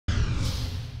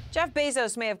Jeff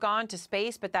Bezos may have gone to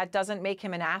space, but that doesn't make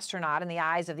him an astronaut in the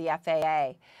eyes of the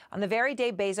FAA. On the very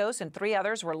day Bezos and 3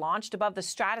 others were launched above the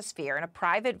stratosphere in a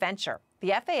private venture,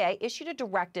 the FAA issued a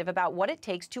directive about what it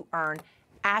takes to earn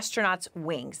astronauts'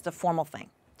 wings, the formal thing.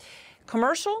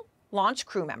 Commercial launch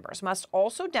crew members must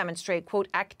also demonstrate, quote,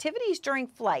 activities during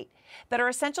flight that are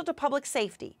essential to public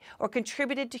safety or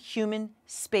contributed to human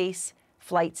space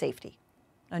flight safety.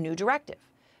 A new directive.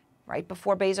 Right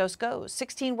before Bezos goes.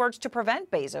 16 words to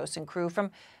prevent Bezos and crew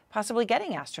from possibly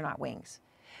getting astronaut wings.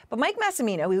 But Mike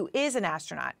Massimino, who is an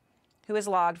astronaut, who has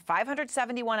logged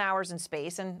 571 hours in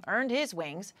space and earned his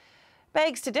wings,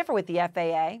 begs to differ with the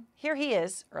FAA. Here he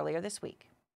is earlier this week.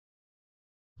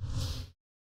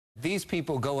 These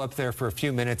people go up there for a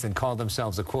few minutes and call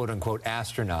themselves a quote-unquote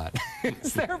astronaut.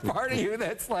 Is there a part of you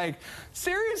that's like,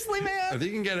 seriously, man? If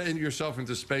you can get yourself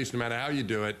into space, no matter how you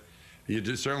do it,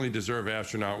 you certainly deserve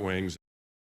astronaut wings.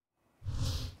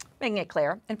 Making it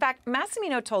clear. In fact,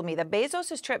 Massimino told me that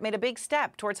Bezos' trip made a big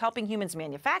step towards helping humans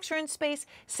manufacture in space,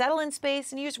 settle in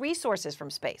space, and use resources from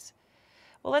space.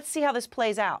 Well, let's see how this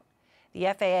plays out. The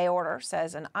FAA order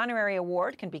says an honorary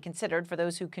award can be considered for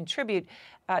those who contribute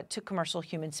to commercial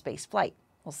human space flight.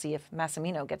 We'll see if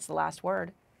Massimino gets the last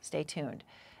word. Stay tuned.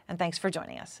 And thanks for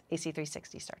joining us.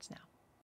 AC360 starts now.